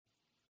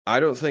I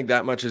don't think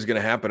that much is going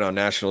to happen on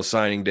National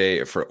Signing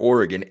Day for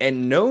Oregon,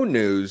 and no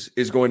news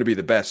is going to be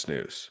the best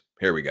news.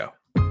 Here we go.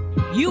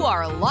 You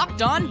are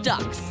Locked On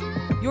Ducks,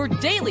 your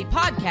daily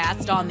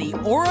podcast on the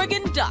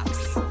Oregon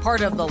Ducks,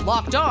 part of the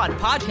Locked On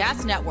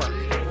Podcast Network,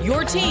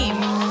 your team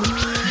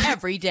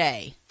every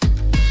day.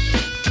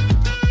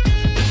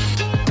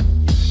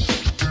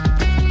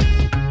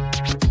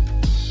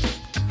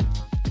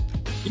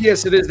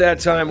 Yes, it is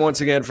that time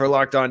once again for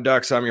Locked On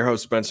Ducks. I'm your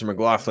host, Spencer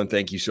McLaughlin.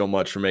 Thank you so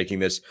much for making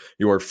this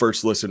your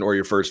first listen or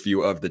your first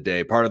view of the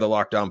day. Part of the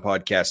Locked On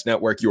Podcast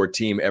Network, your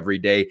team every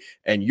day,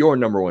 and your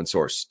number one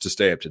source to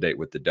stay up to date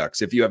with the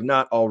Ducks. If you have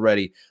not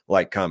already,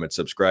 like, comment,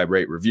 subscribe,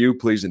 rate, review,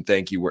 please, and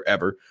thank you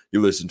wherever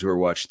you listen to or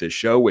watch this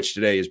show, which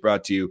today is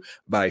brought to you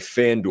by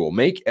FanDuel.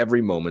 Make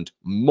every moment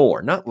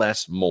more, not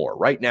less, more.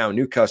 Right now,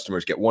 new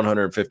customers get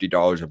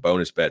 $150 of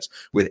bonus bets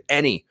with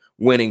any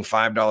winning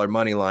 $5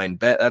 money line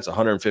bet. That's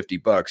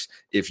 $150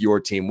 if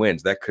your team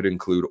wins. That could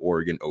include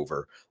Oregon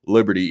over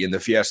Liberty in the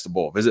Fiesta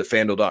Bowl. Visit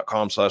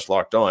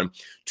FanDuel.com/lockedon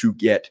to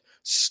get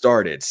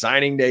started.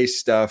 Signing day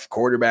stuff,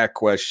 quarterback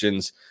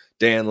questions,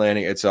 Dan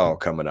Lanning. It's all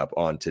coming up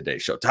on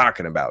today's show.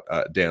 Talking about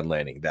Dan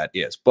Lanning, that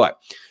is. But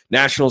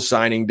National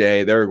Signing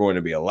Day, there are going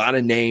to be a lot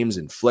of names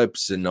and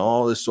flips and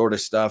all this sort of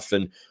stuff.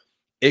 And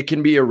it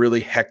can be a really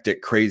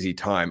hectic, crazy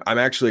time. I'm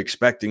actually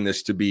expecting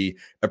this to be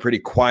a pretty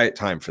quiet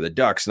time for the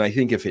Ducks. And I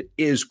think if it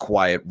is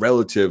quiet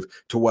relative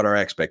to what our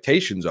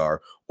expectations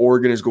are,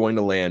 Oregon is going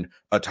to land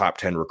a top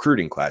 10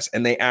 recruiting class,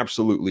 and they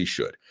absolutely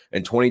should.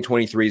 And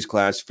 2023's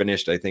class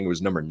finished, I think it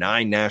was number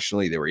 9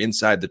 nationally. They were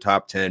inside the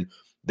top 10.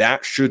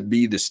 That should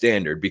be the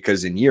standard,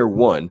 because in year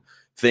one,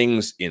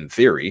 things, in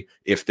theory,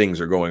 if things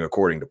are going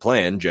according to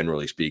plan,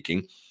 generally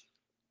speaking,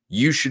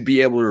 you should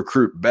be able to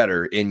recruit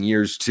better in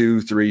years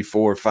 2, 3,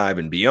 4, 5,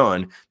 and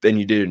beyond than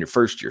you did in your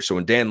first year. So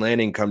when Dan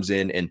Lanning comes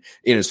in and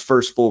in his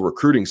first full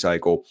recruiting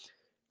cycle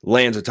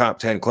lands a top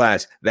 10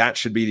 class, that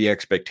should be the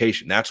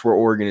expectation. That's where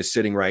Oregon is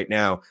sitting right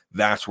now.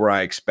 That's where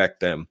I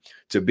expect them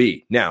to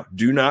be. Now,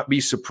 do not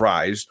be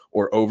surprised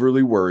or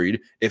overly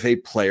worried if a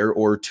player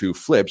or two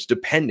flips,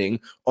 depending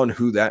on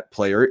who that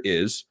player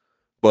is.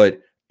 But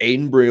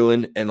Aiden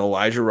Breland and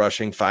Elijah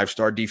Rushing,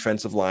 5-star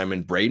defensive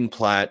lineman, Braden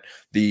Platt,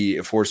 the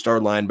 4-star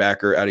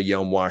linebacker out of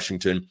Yelm,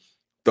 Washington.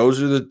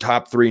 Those are the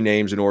top 3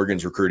 names in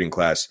Oregon's recruiting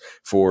class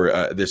for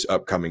this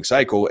upcoming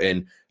cycle.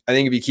 And I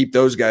think if you keep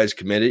those guys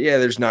committed,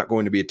 there's not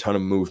going to be a ton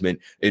of movement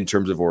in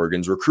terms of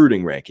Oregon's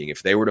recruiting ranking.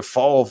 If they were to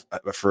fall,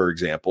 for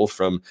example,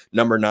 from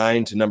number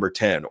 9 to number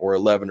 10 or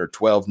 11 or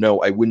 12,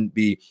 no, I wouldn't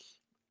be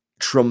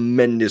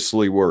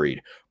tremendously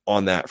worried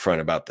on that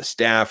front about the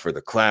staff or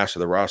the class or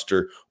the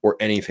roster or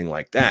anything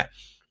like that.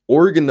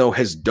 Oregon, though,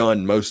 has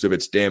done most of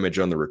its damage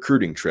on the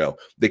recruiting trail.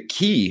 The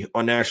key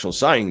on National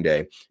Signing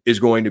Day is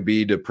going to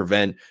be to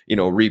prevent,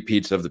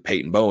 repeats of the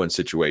Peyton Bowen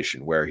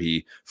situation where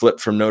he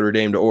flipped from Notre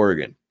Dame to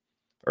Oregon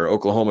or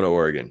Oklahoma to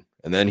Oregon,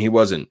 and then he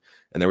wasn't,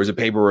 and there was a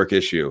paperwork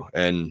issue,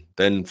 and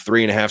then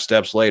 3.5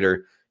 steps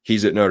later,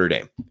 he's at Notre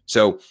Dame.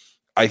 So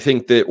I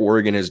think that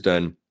Oregon has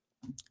done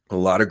a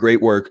lot of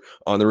great work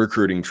on the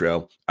recruiting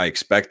trail. I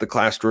expect the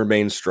class to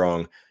remain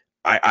strong.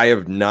 I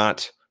have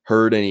not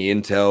heard any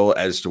intel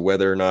as to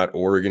whether or not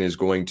Oregon is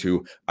going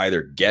to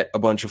either get a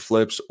bunch of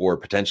flips or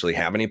potentially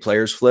have any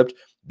players flipped.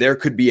 There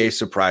could be a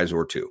surprise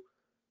or two.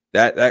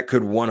 That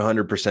could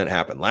 100%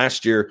 happen.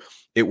 Last year,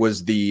 it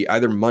was the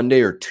either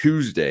Monday or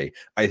Tuesday,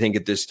 I think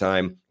at this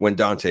time, when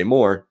Dante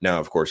Moore, now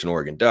of course an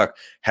Oregon Duck,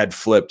 had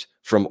flipped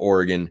from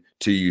Oregon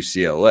to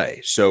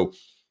UCLA. So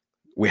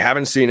we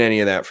haven't seen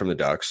any of that from the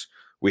Ducks.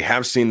 We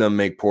have seen them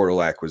make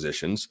portal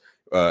acquisitions.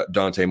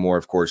 Dante Moore,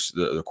 of course,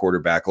 the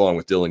quarterback, along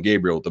with Dylan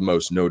Gabriel, the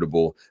most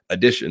notable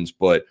additions.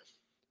 But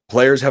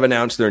players have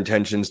announced their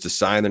intentions to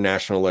sign their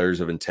national letters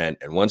of intent.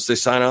 And once they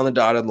sign on the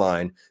dotted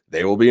line,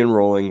 they will be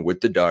enrolling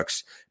with the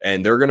Ducks.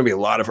 And there are going to be a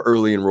lot of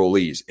early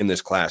enrollees in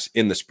this class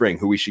in the spring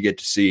who we should get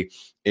to see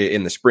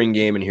in the spring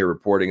game and hear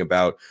reporting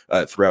about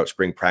throughout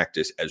spring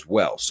practice as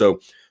well. So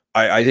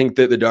I think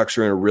that the Ducks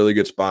are in a really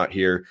good spot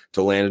here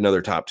to land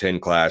another top 10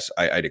 class.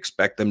 I'd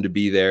expect them to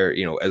be there,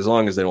 as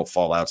long as they don't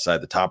fall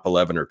outside the top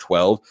 11 or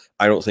 12.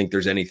 I don't think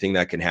there's anything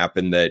that can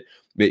happen that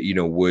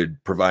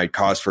would provide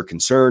cause for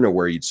concern, or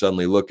where you'd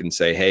suddenly look and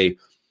say, hey,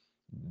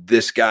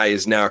 this guy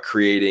is now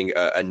creating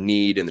a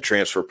need in the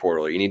transfer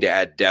portal. You need to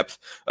add depth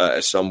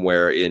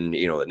somewhere in,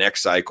 the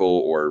next cycle,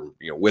 or,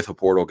 with a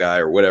portal guy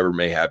or whatever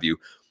may have you.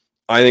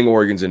 I think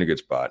Oregon's in a good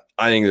spot.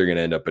 I think they're going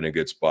to end up in a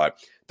good spot.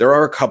 There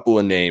are a couple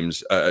of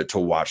names to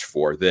watch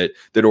for that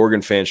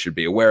Oregon fans should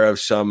be aware of,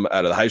 some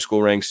out of the high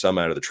school ranks, some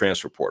out of the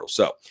transfer portal.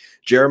 So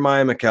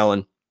Jeremiah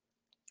McKellen,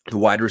 the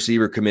wide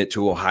receiver commit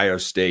to Ohio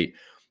State.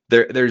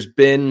 There's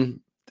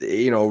been,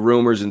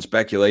 rumors and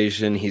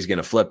speculation. He's going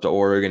to flip to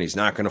Oregon. He's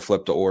not going to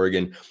flip to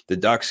Oregon. The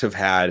Ducks have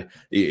had,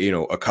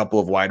 a couple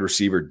of wide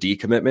receiver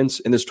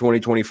decommitments in this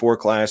 2024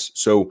 class.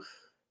 So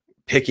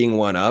picking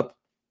one up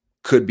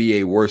could be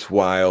a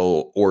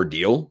worthwhile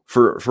ordeal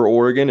for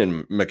Oregon,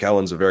 and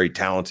McKellen's a very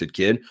talented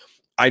kid.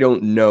 I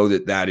don't know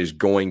that is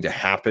going to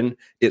happen.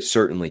 It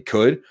certainly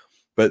could,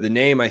 But the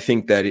name I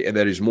think that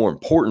is more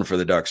important for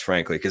the Ducks,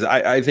 frankly, because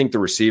I think the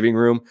receiving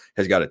room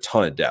has got a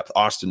ton of depth.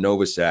 Austin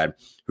Novosad,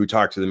 who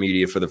talked to the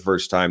media for the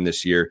first time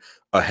this year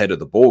ahead of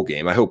the bowl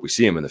game. I hope we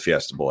see him in the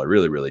Fiesta Bowl. I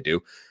really, really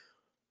do.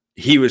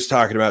 He was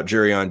talking about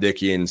Jurion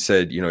Dickey and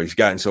said, he's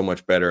gotten so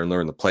much better and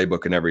learned the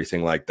playbook and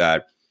everything like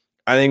that.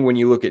 I think when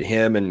you look at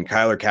him and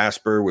Kyler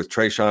Casper with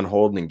Trayshawn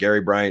Holden and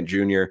Gary Bryant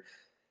Jr.,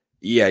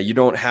 yeah, you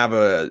don't have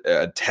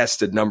a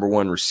tested number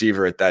one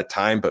receiver at that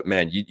time, but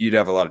man, you'd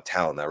have a lot of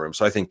talent in that room.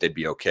 So I think they'd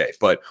be okay.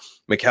 But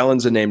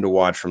McKellen's a name to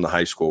watch from the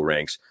high school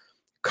ranks.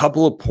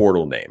 Couple of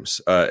portal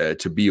names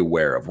to be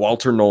aware of.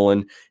 Walter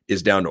Nolan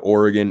is down to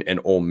Oregon and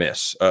Ole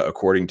Miss,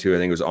 according to, I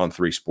think it was On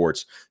 3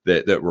 Sports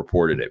that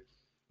reported it.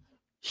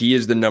 He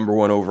is the number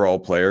one overall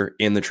player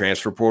in the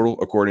transfer portal,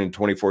 according to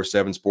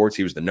 24/7 Sports.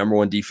 He was the number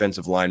one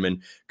defensive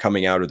lineman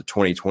coming out of the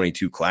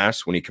 2022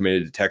 class when he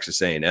committed to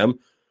Texas A&M.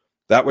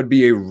 That would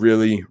be a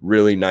really,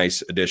 really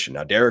nice addition.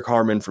 Now, Derek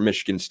Harmon from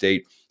Michigan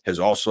State has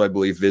also, I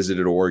believe,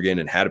 visited Oregon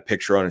and had a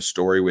picture on his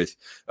story with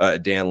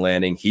Dan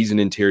Lanning. He's an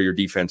interior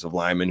defensive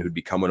lineman who'd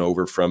be coming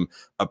over from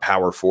a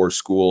Power 4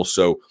 school.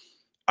 So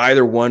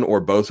either one or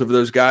both of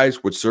those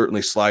guys would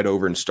certainly slide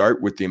over and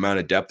start with the amount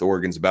of depth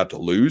Oregon's about to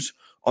lose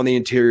on the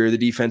interior of the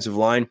defensive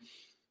line.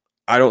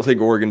 I don't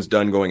think Oregon's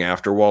done going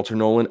after Walter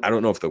Nolan. I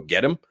don't know if they'll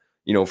get him.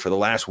 For the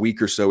last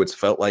week or so, it's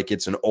felt like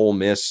it's an Ole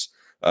Miss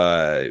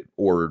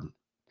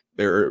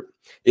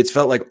it's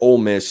felt like Ole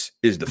Miss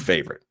is the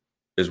favorite,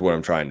 is what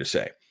I'm trying to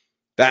say.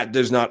 That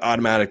does not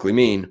automatically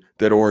mean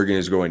that Oregon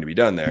is going to be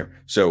done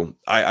there. So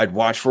I'd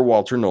watch for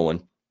Walter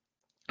Nolan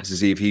to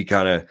see if he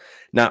kind of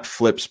not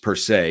flips per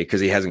se,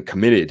 because he hasn't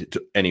committed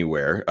to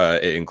anywhere,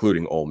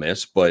 including Ole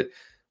Miss, but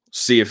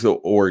see if the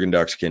Oregon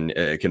Ducks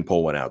can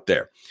pull one out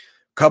there.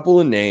 Couple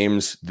of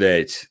names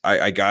that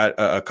I got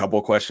a couple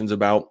of questions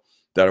about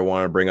that I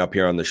want to bring up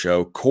here on the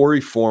show: Corey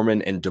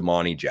Foreman and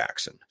Damani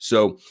Jackson.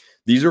 So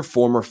these are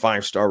former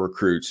 5-star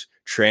recruits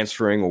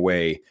transferring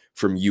away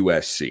from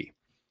USC.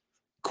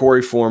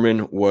 Corey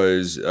Foreman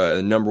was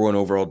the number one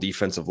overall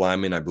defensive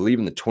lineman, I believe,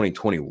 in the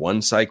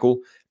 2021 cycle,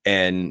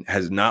 and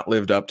has not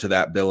lived up to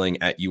that billing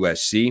at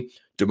USC.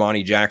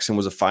 Damani Jackson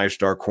was a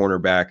 5-star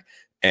cornerback,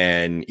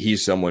 and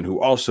he's someone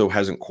who also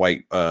hasn't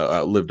quite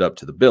lived up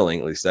to the billing.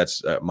 At least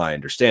that's my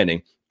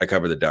understanding. I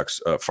cover the Ducks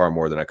far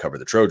more than I cover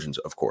the Trojans,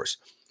 of course.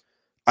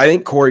 I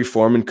think Corey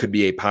Foreman could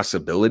be a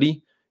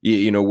possibility,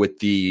 with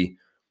the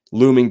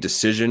looming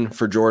decision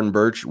for Jordan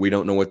Burch. We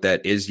don't know what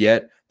that is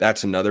yet.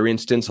 That's another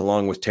instance,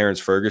 along with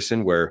Terrence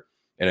Ferguson, where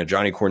in a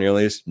Johnny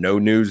Cornelius, no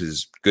news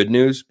is good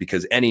news,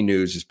 because any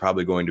news is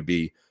probably going to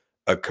be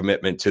a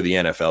commitment to the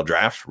NFL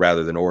draft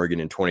rather than Oregon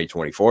in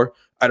 2024.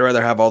 I'd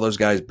rather have all those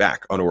guys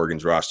back on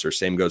Oregon's roster.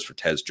 Same goes for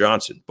Tez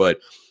Johnson. But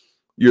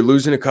you're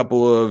losing a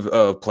couple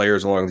of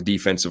players along the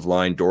defensive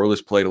line.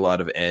 Dorlus played a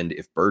lot of end.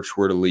 If Burch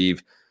were to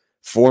leave,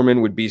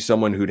 Foreman would be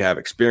someone who'd have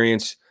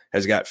experience,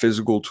 has got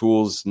physical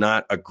tools,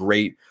 not a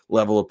great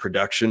level of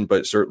production,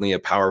 but certainly a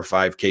Power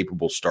 5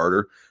 capable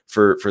starter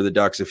for the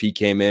Ducks if he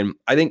came in.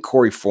 I think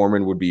Corey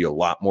Foreman would be a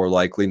lot more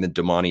likely than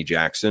Damani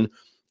Jackson,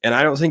 and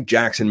I don't think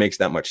Jackson makes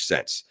that much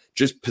sense.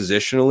 Just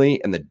positionally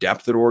and the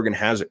depth that Oregon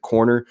has at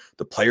corner,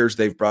 the players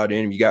they've brought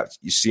in. You got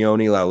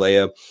Sione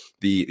Laulea,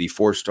 the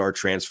 4-star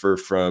transfer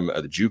from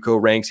the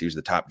JUCO ranks. He was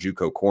the top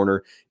JUCO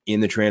corner in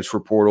the transfer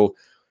portal.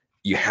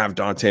 You have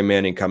Dante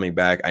Manning coming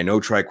back. I know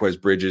Triquez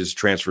Bridges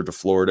transferred to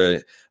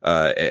Florida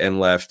and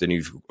left, and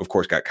you've, of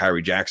course, got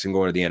Kyrie Jackson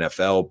going to the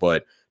NFL,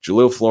 but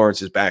Jaleel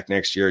Florence is back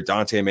next year.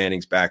 Dante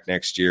Manning's back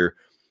next year.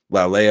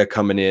 Laulea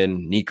coming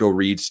in. Nico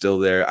Reed's still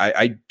there.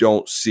 I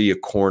don't see a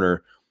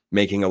corner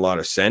making a lot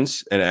of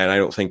sense, and I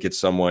don't think it's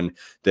someone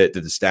that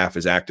the staff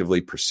is actively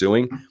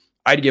pursuing.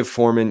 I'd give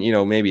Foreman,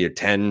 maybe a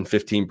 10,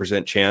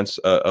 15% chance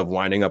of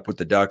winding up with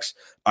the Ducks.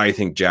 I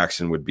think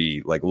Jackson would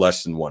be like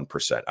less than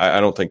 1%.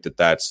 I don't think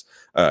that's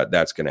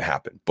going to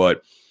happen.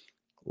 But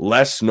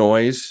less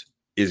noise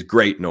is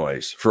great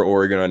noise for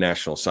Oregon on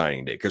National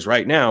Signing Day, because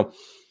right now,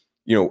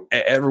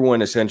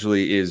 everyone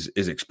essentially is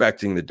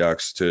expecting the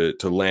Ducks to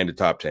land a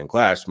top 10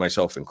 class,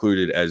 myself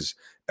included, as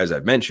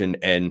I've mentioned.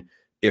 And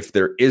if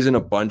there isn't a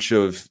bunch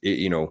of,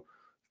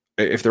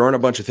 if there aren't a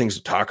bunch of things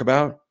to talk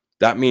about,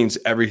 that means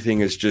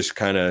everything is just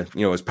kind of,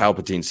 as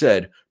Palpatine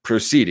said,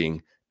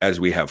 proceeding as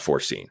we have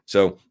foreseen.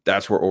 So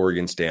that's where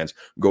Oregon stands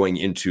going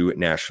into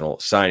National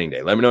Signing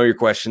Day. Let me know your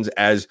questions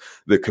as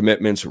the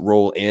commitments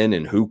roll in,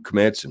 and who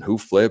commits and who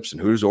flips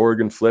and who's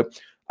Oregon flip.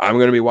 I'm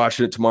going to be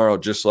watching it tomorrow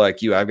just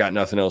like you. I've got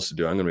nothing else to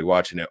do. I'm going to be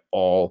watching it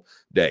all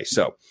day.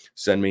 So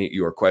send me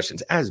your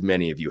questions, as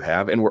many of you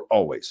have, and we're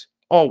always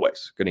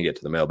going to get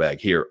to the mailbag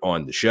here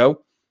on the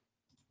show.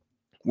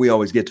 We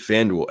always get to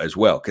FanDuel as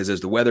well, because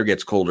as the weather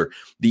gets colder,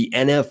 the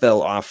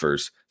NFL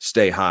offers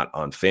stay hot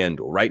on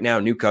FanDuel. Right now,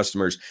 new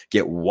customers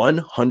get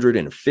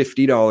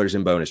 $150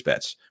 in bonus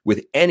bets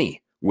with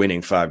any winning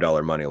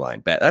 $5 money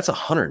line bet. That's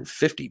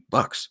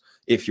 $150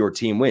 if your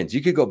team wins.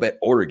 You could go bet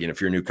Oregon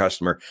if you're a new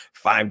customer,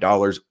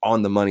 $5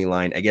 on the money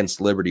line against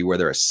Liberty, where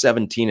they're a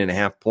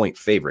 17.5-point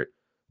favorite.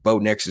 Bo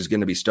Nix is going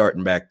to be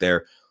starting back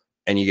there.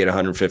 and you get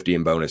 150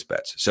 in bonus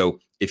bets. So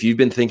if you've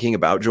been thinking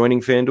about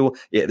joining FanDuel,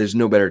 there's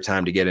no better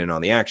time to get in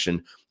on the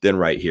action than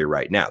right here,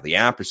 right now. The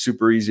app is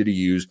super easy to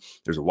use.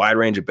 There's a wide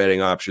range of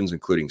betting options,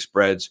 including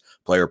spreads,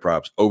 player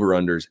props,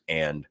 over-unders,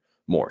 and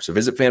more. So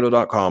visit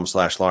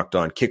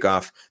FanDuel.com/lockedon. Kick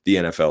off the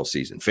NFL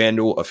season.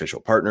 FanDuel,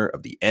 official partner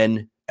of the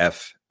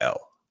NFL.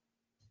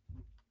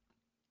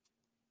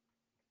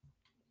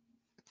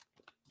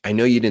 I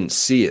know you didn't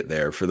see it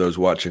there for those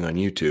watching on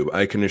YouTube.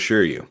 I can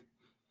assure you,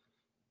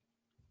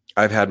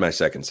 I've had my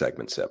second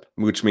segment sip,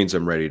 which means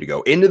I'm ready to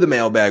go. Into the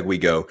mailbag we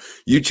go.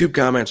 YouTube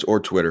comments or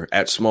Twitter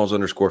at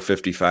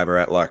Smalls_55 or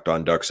at Locked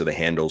On Ducks are the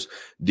handles.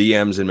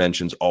 DMs and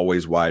mentions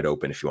always wide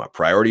open. If you want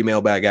priority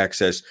mailbag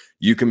access,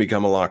 you can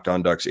become a Locked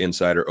On Ducks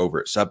insider over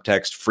at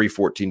Subtext. Free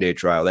 14-day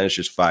trial. Then it's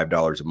just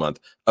 $5 a month.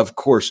 Of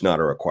course, not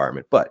a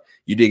requirement, but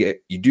you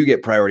do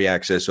get priority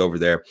access over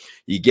there.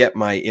 You get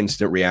my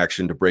instant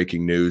reaction to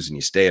breaking news, and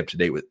you stay up to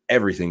date with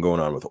everything going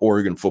on with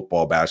Oregon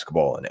football,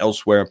 basketball, and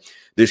elsewhere.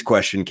 This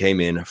question came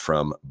in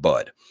from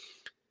Bud.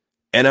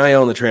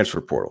 NIL and the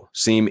transfer portal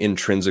seem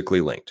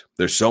intrinsically linked.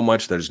 There's so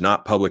much that is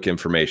not public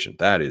information.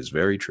 That is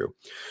very true.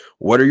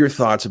 What are your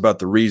thoughts about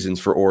the reasons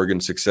for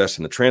Oregon's success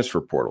in the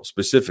transfer portal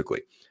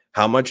specifically?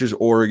 How much is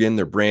Oregon,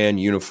 their brand,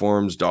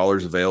 uniforms,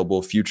 dollars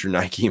available, future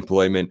Nike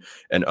employment,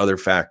 and other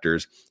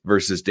factors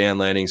versus Dan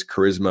Lanning's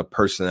charisma,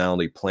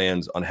 personality,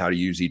 plans on how to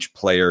use each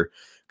player,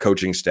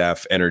 coaching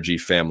staff, energy,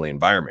 family,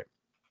 environment?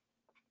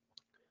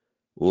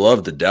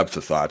 Love the depth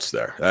of thoughts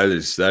there. That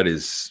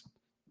is,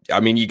 I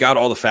mean, you got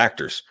all the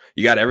factors.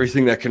 You got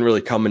everything that can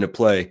really come into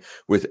play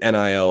with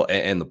NIL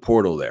and the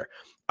portal there.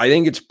 I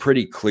think it's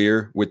pretty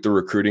clear with the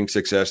recruiting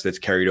success that's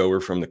carried over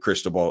from the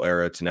Cristobal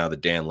era to now the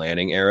Dan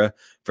Lanning era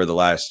for the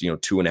last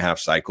 2.5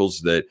 cycles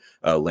that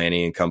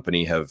Lanning and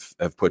company have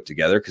put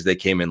together, because they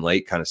came in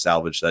late, kind of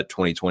salvaged that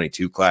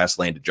 2022 class,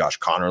 landed Josh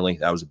Connerly.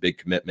 That was a big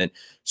commitment.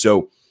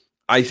 So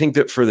I think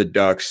that for the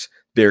Ducks,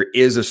 there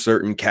is a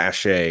certain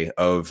cachet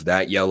of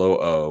that yellow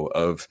O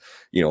of,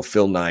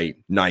 Phil Knight,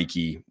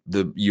 Nike,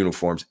 the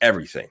uniforms,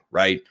 everything,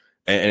 right?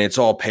 And it's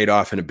all paid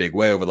off in a big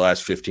way over the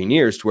last 15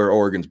 years to where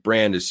Oregon's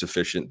brand is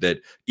sufficient that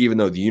even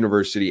though the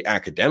university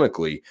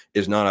academically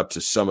is not up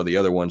to some of the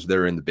other ones that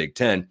are in the Big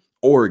Ten,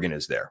 Oregon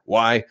is there.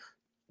 Why?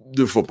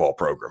 The football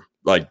program.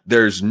 Like,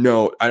 there's I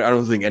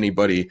don't think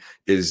anybody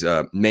is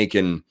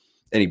making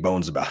any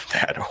bones about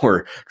that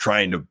or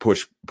trying to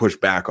push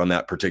back on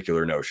that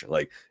particular notion.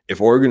 Like,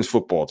 if Oregon's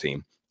football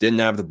team didn't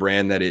have the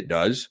brand that it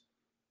does,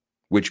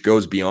 which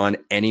goes beyond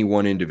any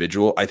one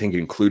individual, I think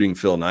including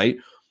Phil Knight,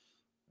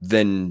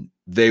 then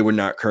they would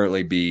not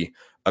currently be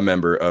a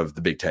member of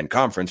the Big Ten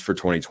Conference for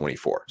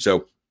 2024.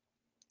 So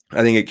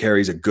I think it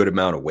carries a good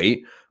amount of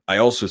weight. I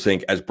also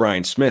think, as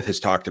Brian Smith has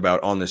talked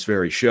about on this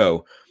very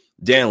show,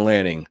 Dan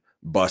Lanning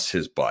busts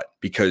his butt,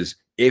 because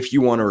if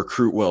you want to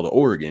recruit well to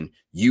Oregon,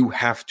 you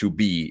have to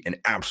be an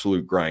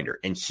absolute grinder.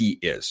 And he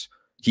is.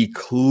 He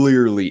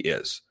clearly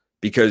is,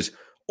 because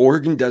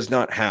Oregon does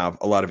not have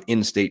a lot of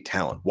in-state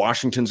talent.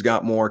 Washington's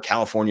got more.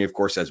 California, of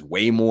course, has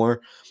way more.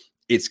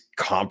 It's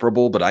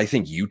comparable, but I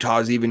think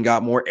Utah's even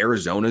got more.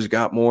 Arizona's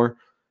got more.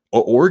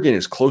 Oregon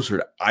is closer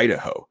to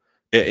Idaho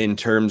in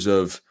terms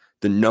of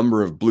the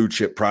number of blue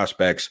chip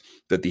prospects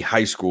that the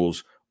high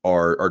schools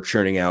are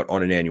churning out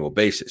on an annual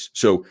basis.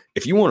 So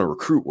if you want to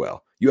recruit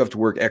well, you have to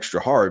work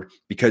extra hard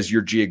because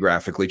you're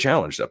geographically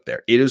challenged up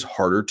there. It is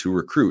harder to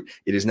recruit.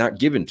 It is not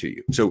given to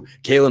you. So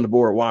Kalen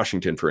DeBoer at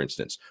Washington, for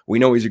instance, we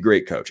know he's a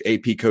great coach,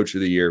 AP Coach of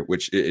the Year,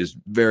 which is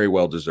very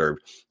well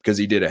deserved because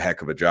he did a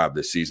heck of a job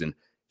this season.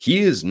 He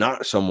is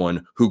not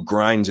someone who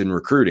grinds in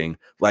recruiting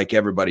like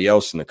everybody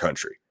else in the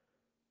country.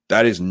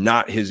 That is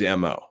not his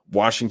MO.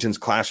 Washington's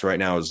class right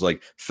now is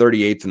like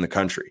 38th in the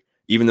country,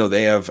 even though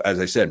they have,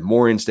 as I said,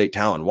 more in-state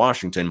talent in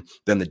Washington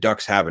than the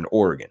Ducks have in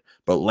Oregon.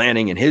 But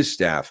Lanning and his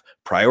staff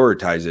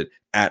prioritize it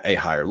at a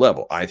higher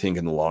level. I think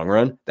in the long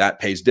run, that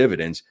pays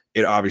dividends.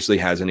 It obviously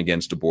hasn't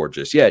against DeBoer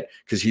just yet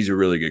because he's a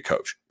really good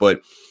coach.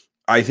 But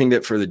I think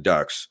that for the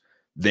Ducks,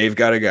 they've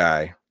got a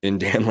guy in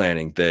Dan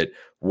Lanning that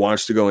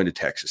wants to go into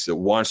Texas, that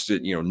wants to,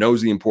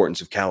 knows the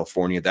importance of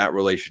California. That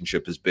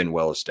relationship has been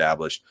well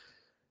established.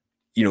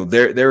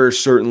 There are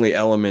certainly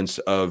elements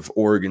of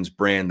Oregon's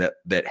brand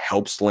that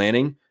helps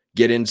Lanning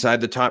get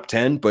inside the top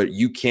 10, but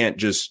you can't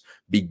just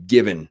be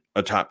given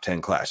a top 10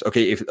 class.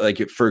 Okay,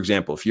 if for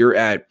example, if you're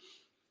at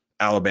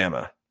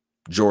Alabama,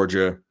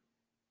 Georgia,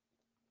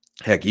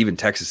 heck, even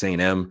Texas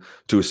A&M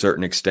to a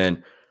certain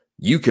extent,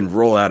 you can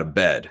roll out of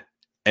bed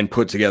and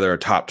put together a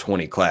top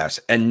 20 class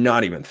and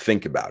not even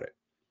think about it.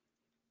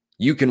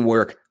 You can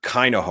work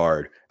kind of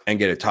hard and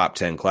get a top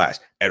 10 class.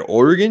 At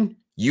Oregon,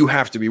 you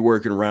have to be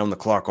working around the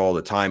clock all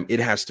the time. It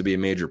has to be a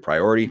major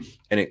priority,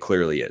 and it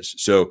clearly is.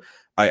 So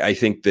I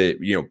think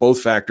that,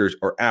 both factors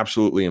are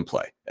absolutely in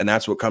play. And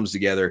that's what comes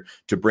together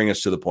to bring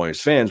us to the point as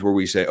fans where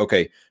we say,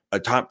 okay, a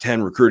top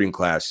 10 recruiting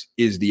class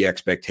is the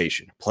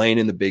expectation. Playing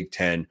in the Big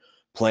Ten,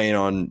 playing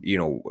on,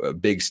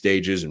 big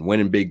stages and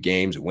winning big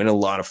games and winning a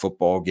lot of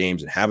football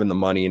games and having the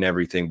money and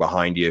everything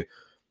behind you.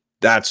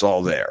 That's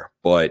all there.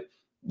 But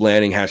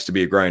Lanning has to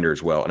be a grinder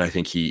as well. And I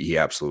think he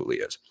absolutely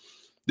is.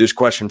 This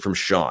question from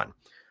Sean.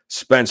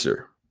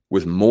 Spencer,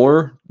 with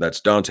Moore, that's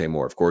Dante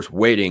Moore, of course,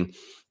 waiting,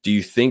 do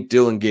you think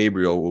Dillon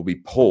Gabriel will be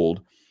pulled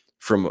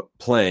from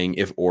playing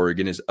if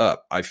Oregon is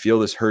up? I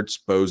feel this hurts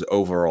Bo's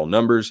overall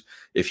numbers.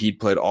 If he'd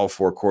played all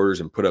 4 quarters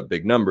and put up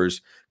big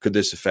numbers, could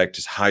this affect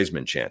his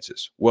Heisman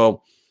chances?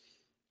 Well,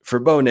 for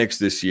Bo Nix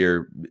this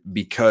year,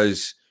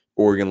 because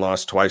Oregon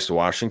lost twice to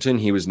Washington,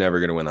 he was never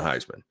going to win the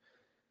Heisman.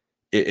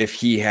 If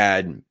he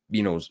had,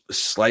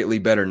 slightly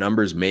better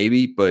numbers,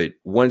 maybe, but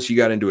once you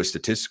got into a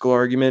statistical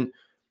argument,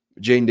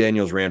 Jayden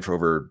Daniels ran for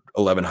over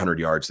 1,100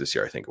 yards this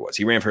year, I think it was.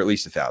 He ran for at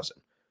least 1,000.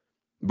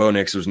 Bo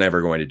Nix was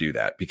never going to do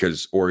that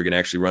because Oregon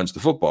actually runs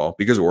the football,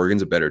 because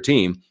Oregon's a better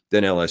team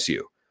than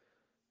LSU.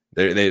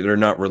 They're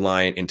not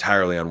reliant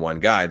entirely on one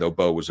guy, though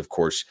Bo was, of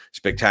course,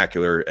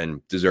 spectacular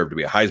and deserved to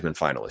be a Heisman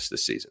finalist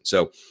this season.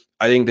 So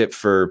I think that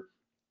for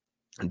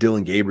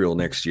Dillon Gabriel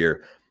next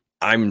year,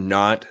 I'm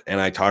not, and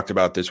I talked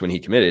about this when he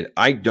committed,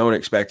 I don't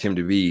expect him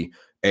to be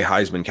a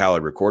Heisman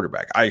caliber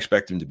quarterback. I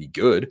expect him to be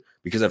good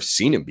because I've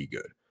seen him be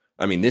good.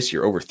 I mean, this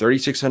year, over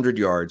 3,600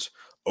 yards,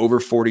 over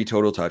 40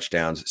 total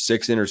touchdowns,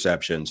 6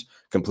 interceptions,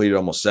 completed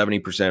almost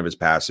 70% of his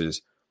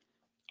passes.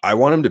 I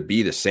want him to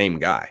be the same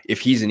guy. If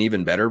he's an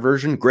even better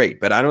version,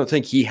 great. But I don't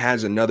think he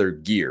has another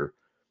gear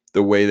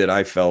the way that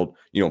I felt,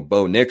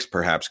 Bo Nix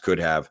perhaps could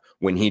have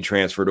when he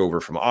transferred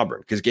over from Auburn,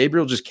 because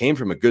Gabriel just came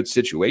from a good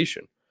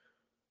situation.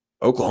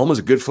 Oklahoma's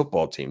a good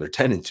football team. They're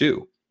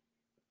 10-2.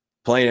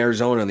 Playing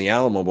Arizona in the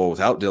Alamo Bowl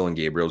without Dillon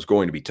Gabriel is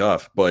going to be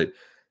tough, but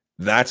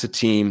that's a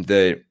team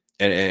that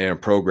and a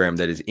program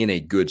that is in a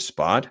good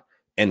spot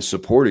and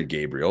supported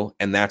Gabriel,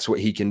 and that's what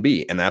he can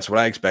be. And that's what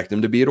I expect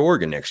him to be at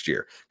Oregon next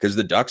year, because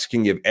the Ducks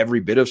can give every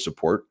bit of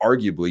support,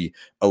 arguably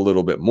a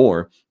little bit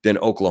more than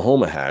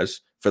Oklahoma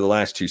has for the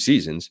last 2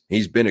 seasons.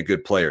 He's been a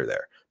good player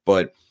there.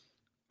 But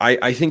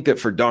I think that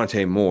for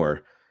Dante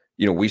Moore,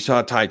 we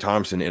saw Ty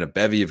Thompson in a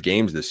bevy of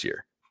games this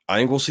year. I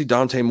think we'll see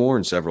Dante Moore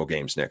in several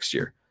games next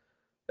year.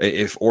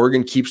 If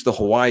Oregon keeps the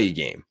Hawaii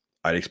game,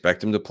 I'd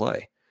expect him to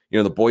play.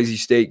 The Boise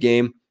State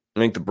game, I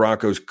think the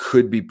Broncos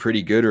could be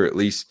pretty good, or at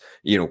least,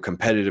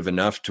 competitive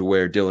enough to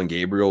where Dillon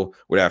Gabriel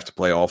would have to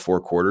play all 4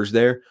 quarters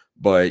there.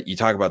 But you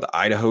talk about the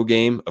Idaho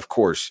game, of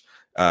course,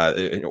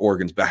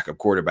 Oregon's backup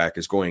quarterback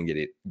is going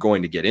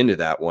to get into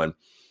that one.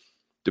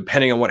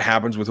 Depending on what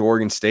happens with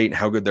Oregon State and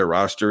how good their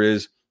roster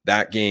is,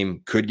 that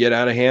game could get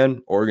out of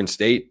hand. Oregon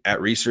State at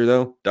Reser,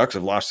 though, Ducks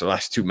have lost the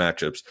last 2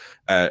 matchups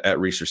at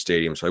Reser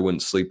Stadium, so I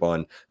wouldn't sleep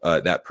on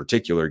that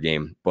particular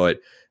game. But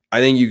I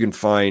think you can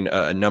find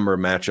a number of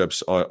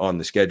matchups on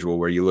the schedule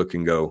where you look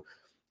and go,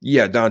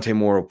 yeah, Dante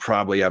Moore will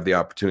probably have the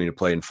opportunity to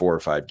play in 4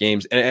 or 5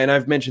 games. And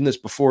I've mentioned this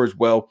before as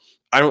well.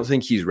 I don't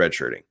think he's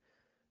redshirting.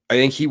 I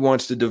think he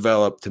wants to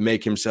develop to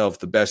make himself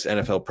the best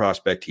NFL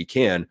prospect he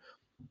can.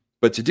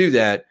 But to do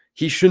that,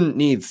 he shouldn't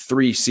need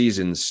 3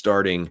 seasons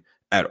starting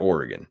at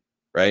Oregon,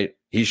 right?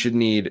 He should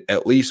need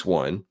at least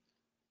 1,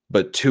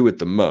 but 2 at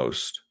the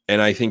most.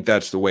 And I think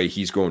that's the way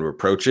he's going to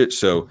approach it.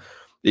 So,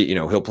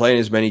 he'll play in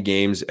as many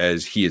games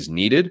as he is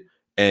needed.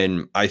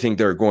 And I think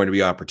there are going to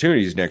be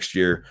opportunities next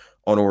year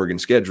on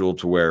Oregon's schedule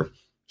to where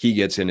he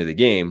gets into the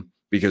game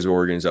because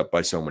Oregon's up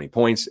by so many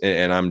points.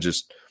 And I'm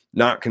just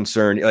not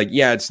concerned. Like,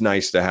 yeah, it's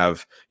nice to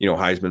have,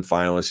 Heisman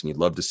finalists, and you'd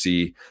love to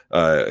see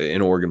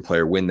an Oregon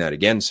player win that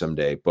again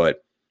someday.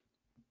 But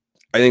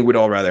I think we'd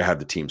all rather have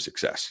the team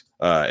success.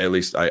 At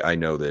least I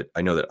know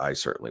that I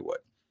certainly would.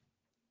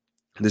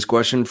 This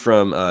question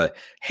from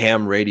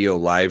Ham Radio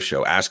Live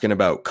Show asking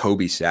about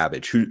Kobe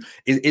Savage, who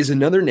is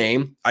another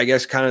name, I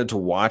guess, kind of to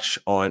watch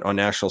on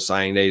National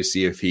Signing Day to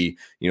see if he,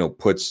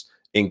 puts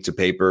ink to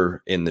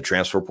paper in the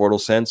transfer portal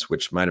sense,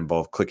 which might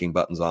involve clicking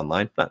buttons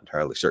online. Not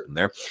entirely certain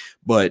there,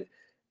 but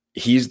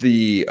he's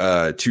the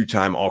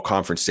 2-time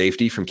all-conference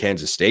safety from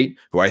Kansas State,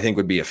 who I think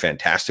would be a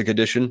fantastic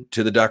addition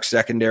to the Ducks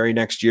secondary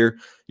next year,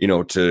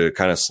 to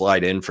kind of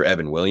slide in for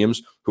Evan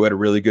Williams, who had a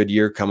really good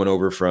year coming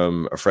over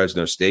from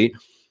Fresno State.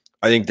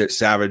 I think that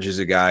Savage is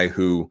a guy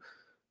who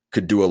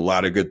could do a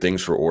lot of good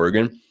things for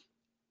Oregon.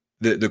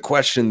 The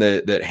question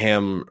that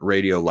Ham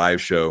Radio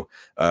Live Show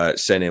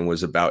sent in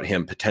was about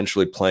him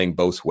potentially playing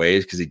both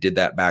ways, because he did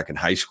that back in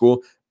high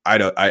school. I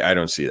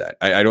don't see that.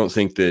 I don't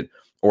think that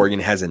Oregon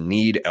has a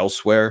need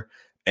elsewhere,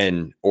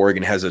 and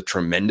Oregon has a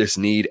tremendous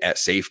need at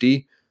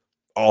safety.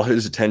 All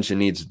his attention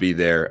needs to be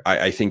there.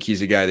 I think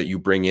he's a guy that you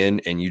bring in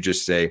and you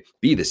just say,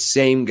 be the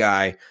same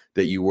guy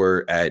that you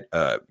were at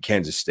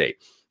Kansas State.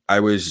 I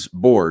was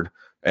bored,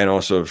 and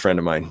also a friend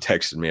of mine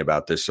texted me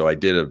about this, so I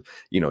did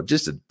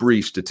just a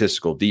brief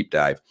statistical deep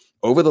dive.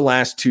 Over the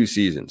last 2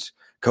 seasons,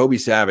 Kobe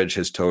Savage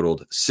has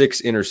totaled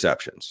 6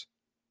 interceptions.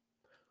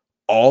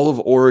 All of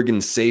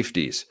Oregon's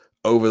safeties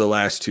over the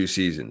last 2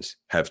 seasons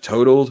have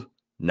totaled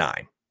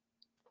 9.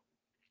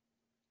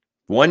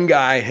 One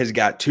guy has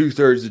got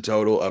 2/3 the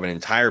total of an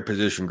entire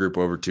position group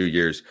over 2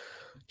 years.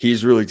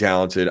 He's really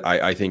talented.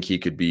 I think he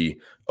could be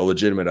a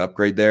legitimate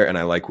upgrade there, and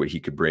I like what he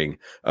could bring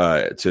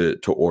to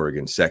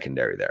Oregon's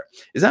secondary there.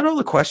 Is that all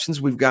the questions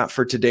we've got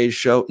for today's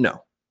show?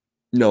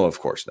 No, of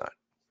course not.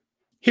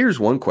 Here's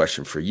one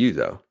question for you,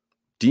 though.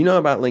 Do you know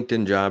about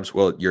LinkedIn Jobs?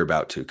 Well, you're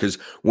about to, because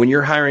when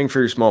you're hiring for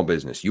your small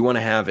business, you want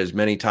to have as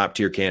many top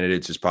tier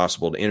candidates as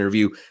possible to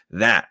interview.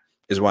 That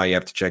is why you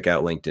have to check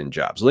out LinkedIn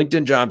Jobs.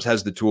 LinkedIn Jobs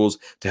has the tools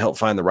to help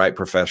find the right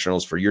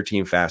professionals for your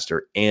team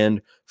faster and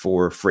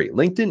for free.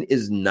 LinkedIn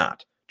is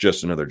not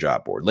just another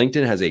job board.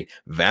 LinkedIn has a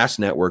vast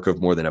network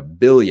of more than 1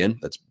 billion,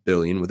 that's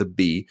billion with a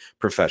B,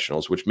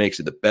 professionals, which makes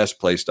it the best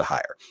place to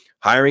hire.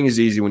 Hiring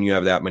is easy when you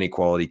have that many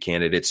quality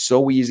candidates.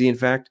 So easy, in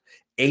fact,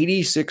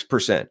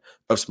 86%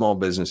 of small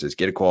businesses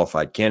get a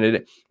qualified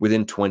candidate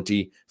within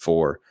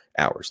 24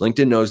 hours.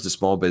 LinkedIn knows the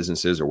small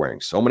businesses are wearing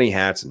so many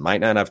hats and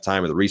might not have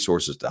time or the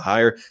resources to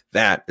hire.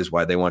 That is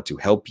why they want to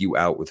help you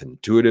out with an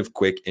intuitive,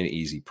 quick, and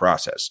easy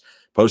process.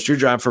 Post your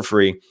job for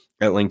free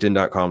at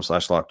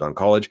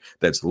linkedin.com/lockedoncollege.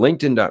 That's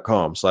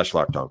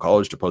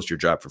linkedin.com/lockedoncollege to post your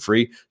job for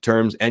free.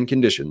 Terms and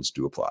conditions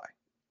do apply.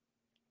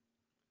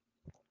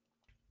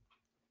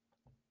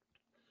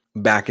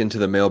 Back into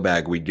the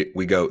mailbag we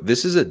go.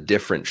 This is a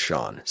different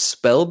Sean,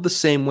 spelled the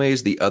same way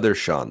as the other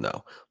Sean,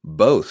 though.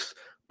 Both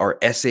are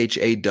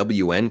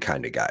SHAWN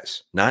kind of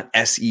guys, not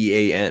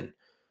SEAN.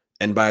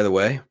 And by the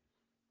way,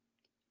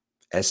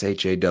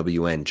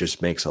 SHAWN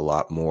just makes a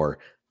lot more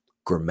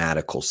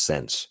grammatical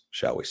sense,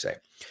 shall we say.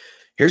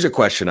 Here's a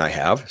question I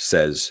have,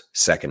 says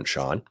second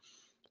Sean.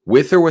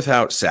 With or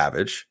without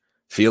Savage,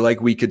 feel like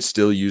we could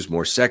still use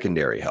more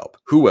secondary help.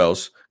 Who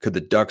else could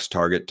the Ducks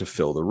target to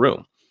fill the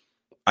room?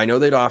 I know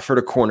they'd offered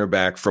a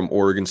cornerback from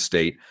Oregon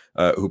State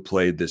who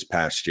played this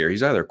past year.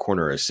 He's either a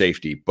corner or a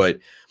safety, but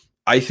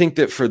I think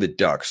that for the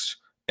Ducks,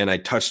 and I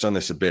touched on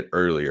this a bit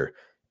earlier,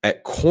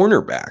 at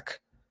cornerback,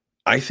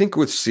 I think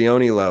with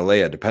Sione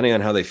Laulea, depending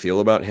on how they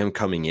feel about him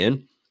coming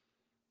in,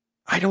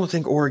 I don't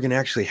think Oregon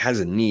actually has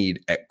a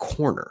need at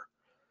corner.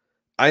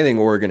 I think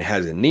Oregon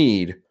has a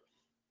need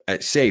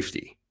at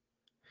safety.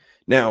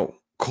 Now,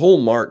 Cole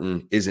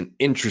Martin is an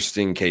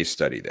interesting case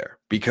study there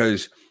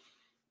because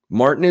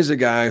Martin is a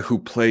guy who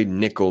played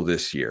nickel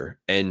this year.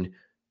 And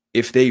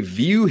if they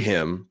view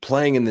him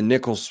playing in the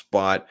nickel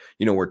spot,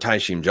 where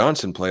Tysheem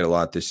Johnson played a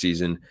lot this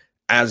season,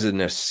 as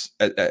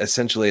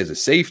essentially as a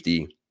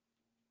safety,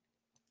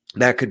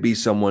 that could be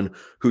someone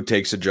who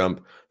takes a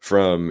jump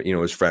from,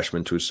 his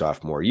freshman to his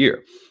sophomore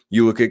year.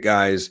 You look at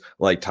guys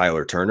like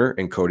Tyler Turner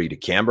and Cody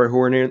DeCambra who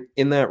are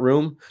in that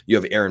room. You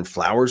have Aaron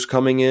Flowers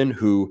coming in,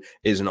 who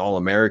is an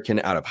All-American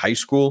out of high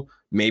school.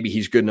 Maybe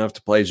he's good enough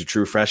to play as a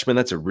true freshman.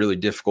 That's a really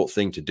difficult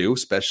thing to do,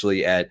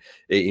 especially at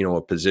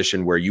a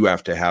position where you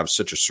have to have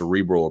such a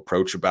cerebral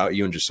approach about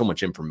you and just so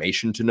much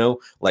information to know,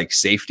 like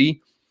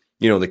safety.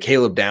 The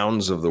Caleb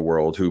Downs of the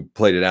world who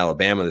played at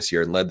Alabama this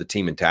year and led the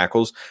team in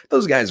tackles.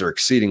 Those guys are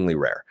exceedingly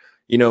rare.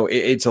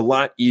 It's a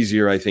lot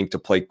easier, I think, to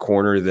play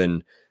corner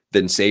than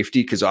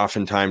safety, because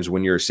oftentimes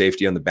when you're a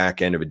safety on the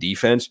back end of a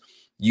defense,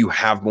 you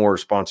have more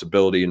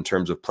responsibility in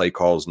terms of play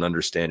calls and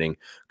understanding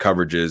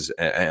coverages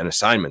and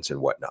assignments and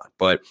whatnot.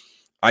 But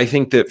I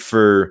think that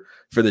for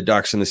the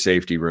Ducks in the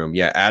safety room,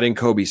 adding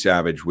Kobe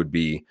Savage would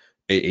be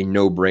a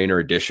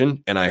no-brainer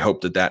addition, and I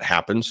hope that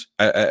happens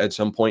at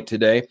some point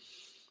today.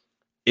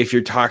 If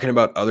you're talking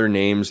about other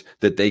names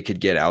that they could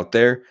get out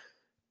there,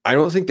 I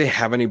don't think they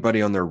have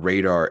anybody on their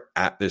radar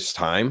at this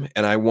time,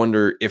 and I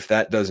wonder if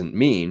that doesn't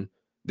mean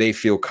they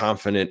feel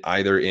confident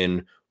either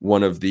in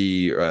one of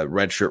the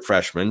redshirt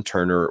freshmen,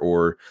 Turner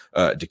or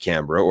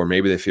DeCambra, or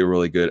maybe they feel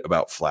really good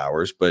about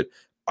Flowers. But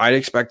I'd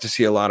expect to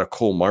see a lot of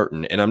Cole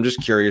Martin, and I'm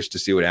just curious to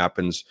see what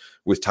happens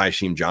with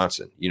Tysheem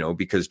Johnson,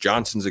 because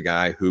Johnson's a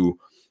guy who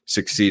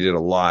succeeded a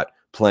lot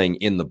playing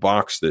in the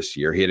box this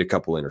year. He had a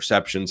couple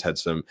interceptions, had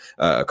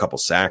a couple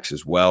sacks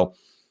as well.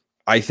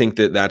 I think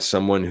that's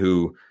someone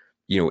who,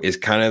 is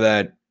kind of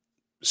that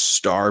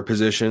star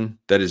position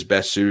that is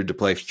best suited to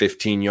play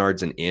 15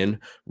 yards and in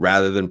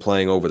rather than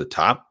playing over the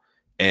top.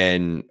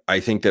 And I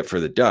think that for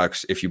the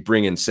Ducks, if you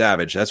bring in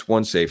Savage, that's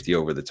one safety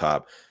over the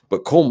top.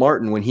 But Cole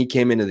Martin, when he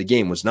came into the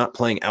game, was not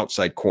playing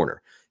outside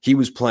corner. He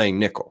was playing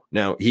nickel.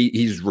 Now,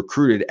 he's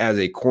recruited as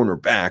a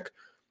cornerback,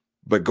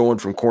 but going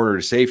from corner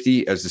to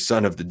safety as the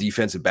son of the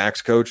defensive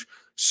backs coach,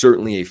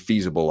 certainly a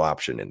feasible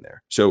option in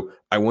there. So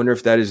I wonder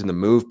if that is in the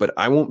move, but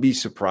I won't be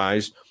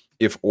surprised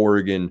if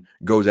Oregon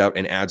goes out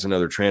and adds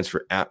another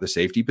transfer at the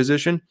safety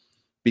position,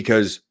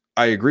 because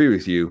I agree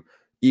with you,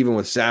 even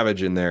with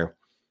Savage in there,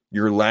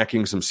 you're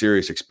lacking some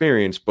serious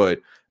experience. But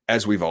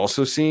as we've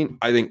also seen,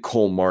 I think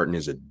Cole Martin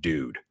is a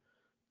dude.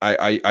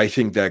 I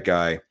think that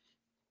guy,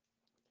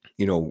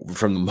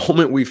 from the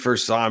moment we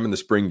first saw him in the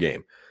spring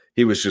game,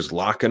 he was just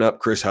locking up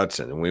Chris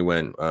Hudson. And we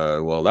went,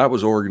 well, that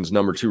was Oregon's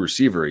number 2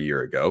 receiver a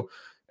year ago.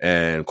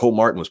 And Cole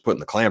Martin was putting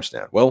the clamps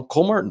down. Well,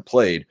 Cole Martin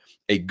played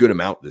a good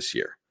amount this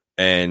year.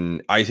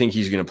 And I think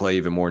he's going to play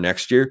even more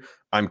next year.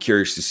 I'm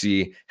curious to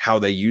see how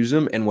they use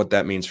him and what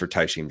that means for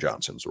Tysheem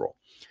Johnson's role.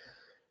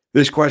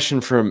 This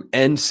question from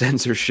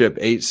Censorship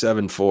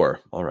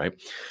 874. All right.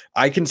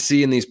 I can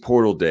see in these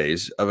portal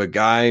days of a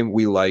guy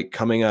we like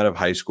coming out of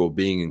high school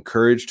being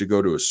encouraged to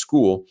go to a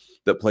school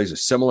that plays a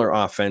similar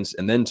offense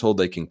and then told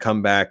they can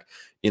come back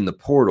in the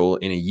portal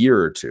in a year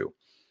or two.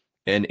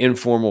 An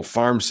informal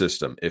farm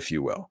system, if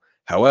you will.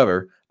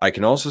 However, I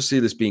can also see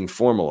this being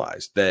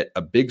formalized, that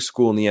a big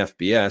school in the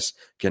FBS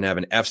can have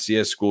an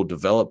FCS school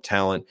develop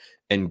talent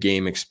and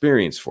game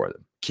experience for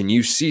them. Can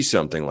you see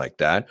something like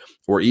that?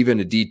 Or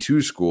even a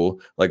D2 school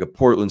like a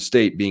Portland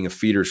State being a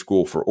feeder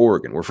school for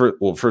Oregon?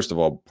 Well, first of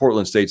all,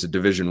 Portland State's a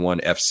Division I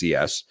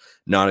FCS,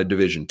 not a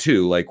Division II,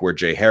 like where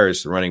Jay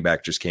Harris, the running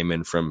back, just came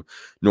in from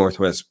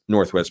Northwest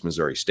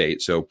Missouri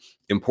State. So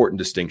important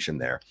distinction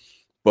there.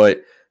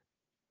 But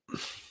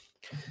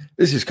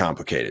this is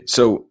complicated.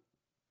 So,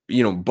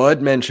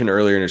 Bud mentioned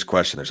earlier in his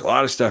question, there's a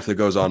lot of stuff that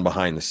goes on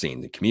behind the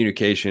scene, the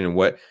communication and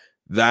what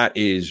that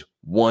is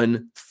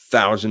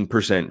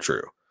 1,000%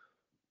 true.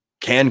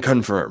 Can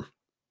confirm.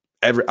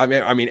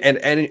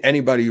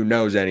 Anybody who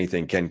knows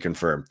anything can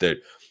confirm that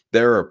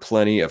there are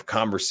plenty of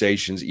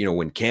conversations.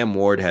 When Cam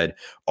Ward had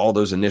all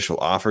those initial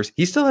offers,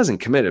 he still hasn't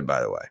committed,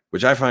 by the way,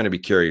 which I find to be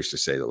curious to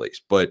say the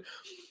least. But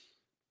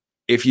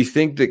if you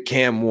think that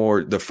Cam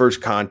Ward, the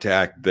first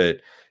contact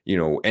that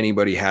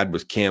anybody had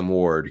with Cam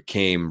Ward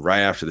came right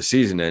after the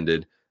season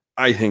ended,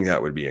 I think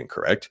that would be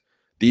incorrect.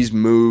 These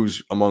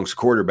moves amongst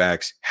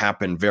quarterbacks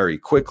happen very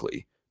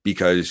quickly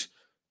because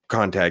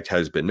contact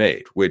has been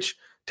made, which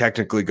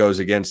technically goes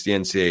against the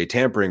NCAA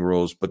tampering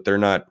rules, but they're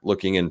not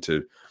looking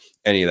into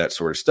any of that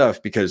sort of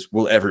stuff because,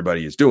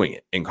 everybody is doing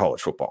it in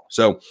college football.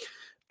 So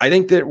I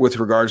think that with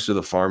regards to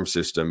the farm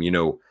system,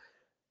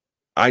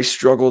 I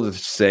struggle to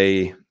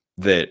say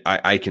that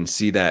I can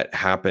see that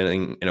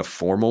happening in a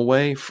formal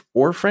way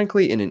or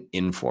frankly in an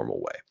informal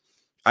way.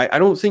 I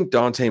don't think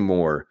Dante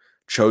Moore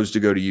chose to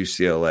go to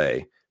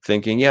UCLA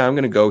thinking, I'm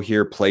going to go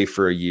here, play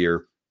for a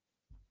year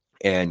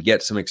and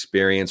get some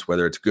experience,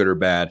 whether it's good or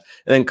bad,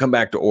 and then come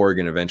back to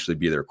Oregon, eventually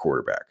be their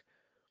quarterback.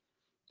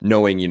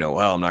 Knowing,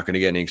 I'm not going to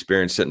get any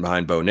experience sitting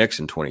behind Bo Nix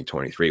in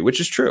 2023,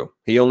 which is true.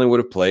 He only would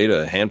have played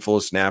a handful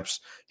of snaps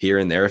here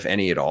and there, if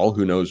any at all.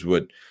 Who knows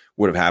what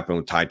would have happened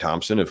with Ty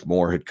Thompson if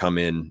Moore had come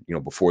in,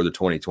 before the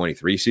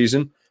 2023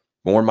 season.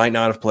 Moore might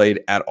not have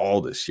played at all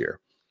this year.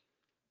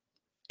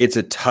 It's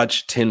a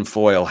touch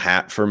tinfoil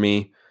hat for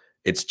me.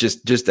 It's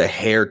just a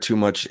hair too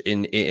much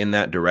in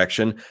that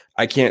direction.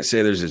 I can't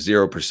say there's a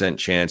 0%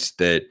 chance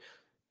that,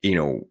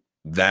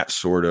 that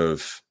sort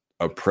of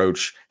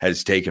approach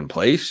has taken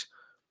place,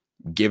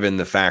 given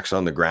the facts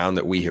on the ground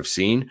that we have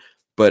seen.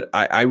 But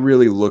I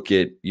really look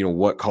at,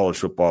 what college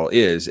football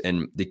is,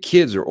 and the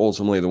kids are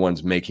ultimately the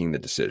ones making the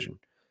decision.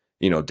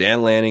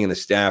 Dan Lanning and the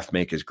staff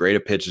make as great a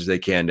pitch as they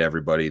can to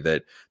everybody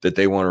that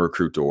they want to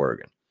recruit to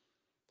Oregon.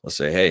 They'll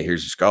say, hey,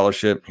 here's your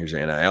scholarship, here's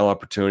your NIL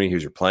opportunity,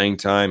 here's your playing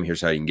time, here's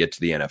how you can get to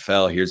the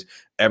NFL, here's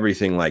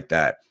everything like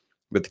that.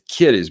 But the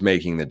kid is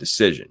making the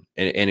decision.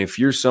 And if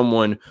you're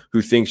someone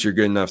who thinks you're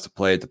good enough to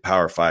play at the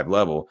Power 5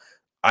 level,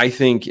 I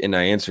think, and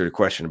I answered a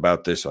question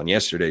about this on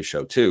yesterday's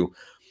show too,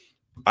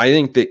 I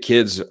think that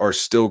kids are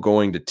still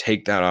going to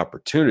take that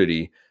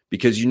opportunity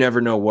because you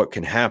never know what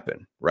can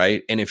happen,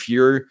 right? And if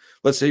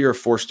let's say you're a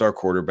 4-star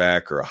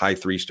quarterback or a high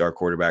 3-star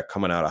quarterback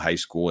coming out of high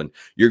school and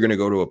you're going to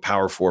go to a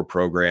Power 4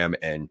 program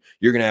and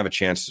you're going to have a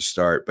chance to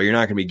start, but you're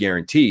not going to be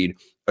guaranteed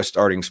a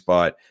starting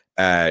spot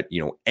at,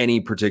 any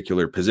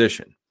particular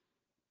position.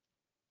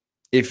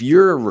 If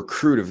you're a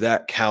recruit of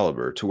that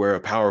caliber to where a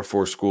Power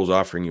 4 school is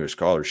offering you a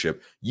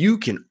scholarship, you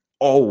can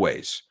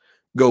always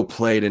go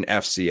play at an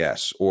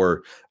FCS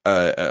or a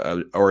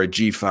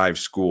G5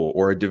 school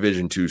or a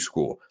Division II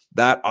school.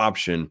 That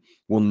option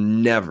will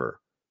never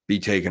be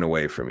taken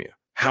away from you.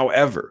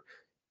 However,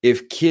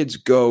 if kids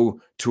go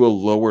to a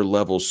lower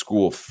level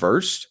school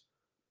first,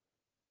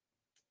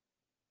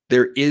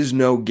 there is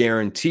no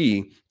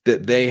guarantee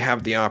that they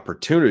have the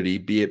opportunity,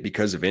 be it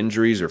because of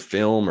injuries or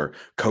film or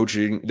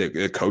coaching.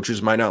 The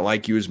coaches might not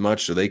like you as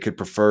much, so they could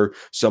prefer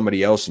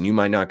somebody else, and you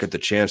might not get the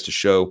chance to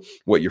show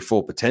what your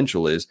full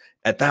potential is.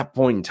 At that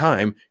point in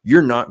time,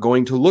 you're not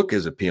going to look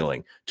as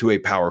appealing to a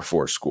Power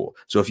 4 school.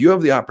 So if you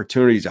have the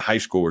opportunity as a high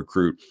school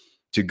recruit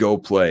to go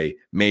play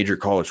major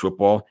college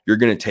football, you're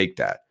going to take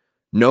that,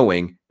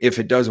 knowing if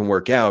it doesn't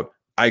work out,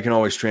 I can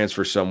always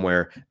transfer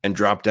somewhere and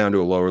drop down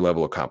to a lower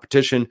level of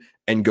competition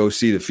and go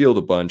see the field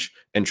a bunch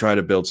and try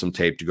to build some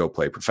tape to go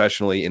play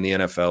professionally in the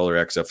NFL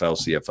or XFL,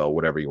 CFL,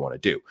 whatever you want to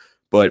do.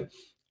 But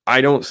I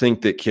don't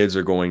think that kids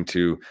are going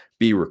to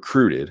be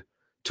recruited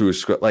to a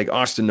school like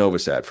Austin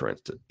Novosad, for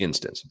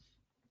instance.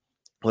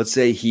 Let's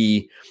say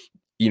he,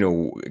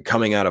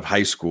 coming out of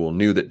high school,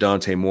 knew that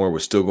Dante Moore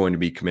was still going to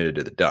be committed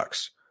to the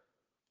Ducks.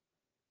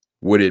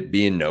 Would it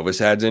be in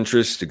Novosad's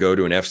interest to go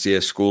to an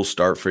FCS school,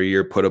 start for a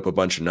year, put up a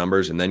bunch of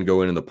numbers, and then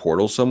go into the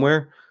portal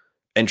somewhere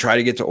and try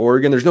to get to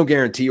Oregon? There's no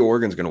guarantee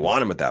Oregon's going to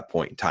want him at that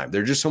point in time.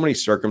 There are just so many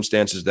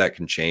circumstances that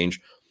can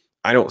change.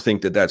 I don't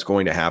think that that's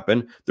going to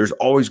happen. There's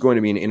always going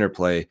to be an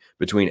interplay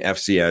between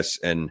FCS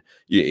and,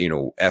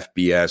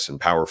 FBS and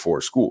Power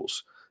 4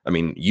 schools. I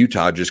mean,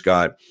 Utah just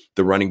got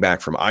the running back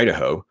from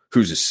Idaho,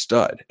 who's a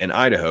stud, and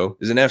Idaho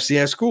is an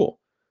FCS school.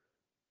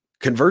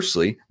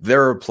 Conversely,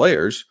 there are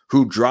players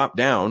who drop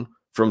down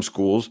from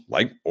schools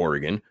like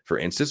Oregon. For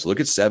instance,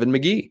 look at Seven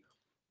McGee.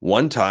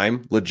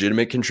 One-time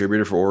legitimate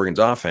contributor for Oregon's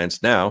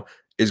offense, now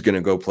is going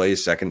to go play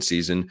his second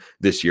season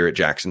this year at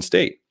Jackson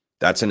State.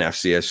 That's an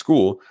FCS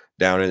school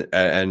down at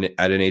an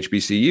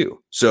HBCU.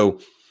 So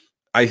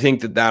I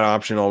think that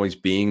option always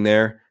being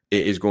there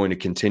is going to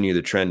continue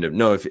the trend of,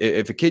 no,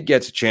 if a kid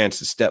gets a chance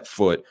to step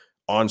foot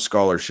on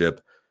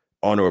scholarship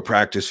onto a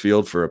practice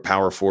field for a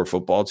Power 4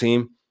 football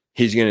team,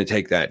 he's going to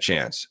take that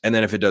chance. And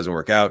then if it doesn't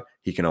work out,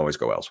 he can always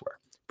go elsewhere.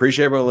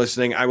 Appreciate everyone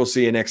listening. I will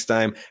see you next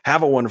time.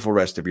 Have a wonderful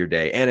rest of your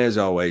day. And as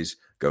always,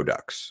 go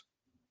Ducks.